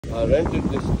I rented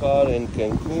this car in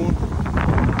Cancun.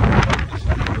 This is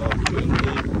about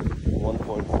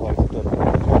 1.5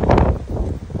 turbo.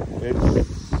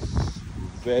 It's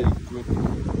very quick,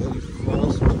 very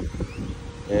fast,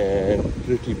 and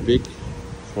pretty big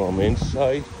from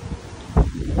inside.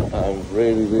 I'm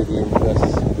really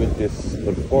impressed with this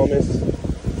performance.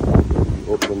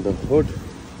 You open the hood.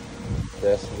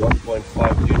 There's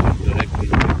 1.5 liter directly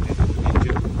injected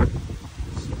engine.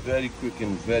 It's very quick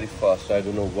and very fast. I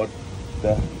don't know what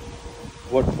the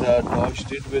Dodge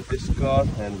did with this car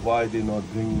and why they're not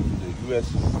bringing it to the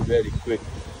US. It's very quick,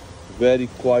 very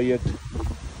quiet,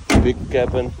 big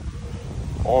cabin.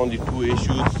 Only two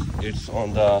issues. It's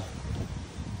on the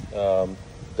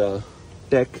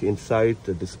tech inside.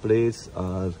 The displays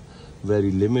are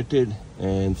very limited,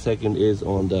 and second is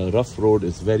on the rough road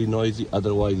it's very noisy.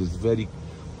 Otherwise it's very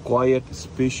quiet,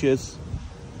 spacious,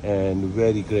 and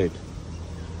very great.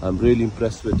 I'm really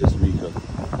impressed with this vehicle.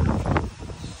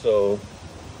 So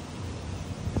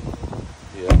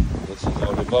yeah, this is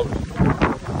all about it.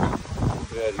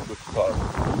 Very good car.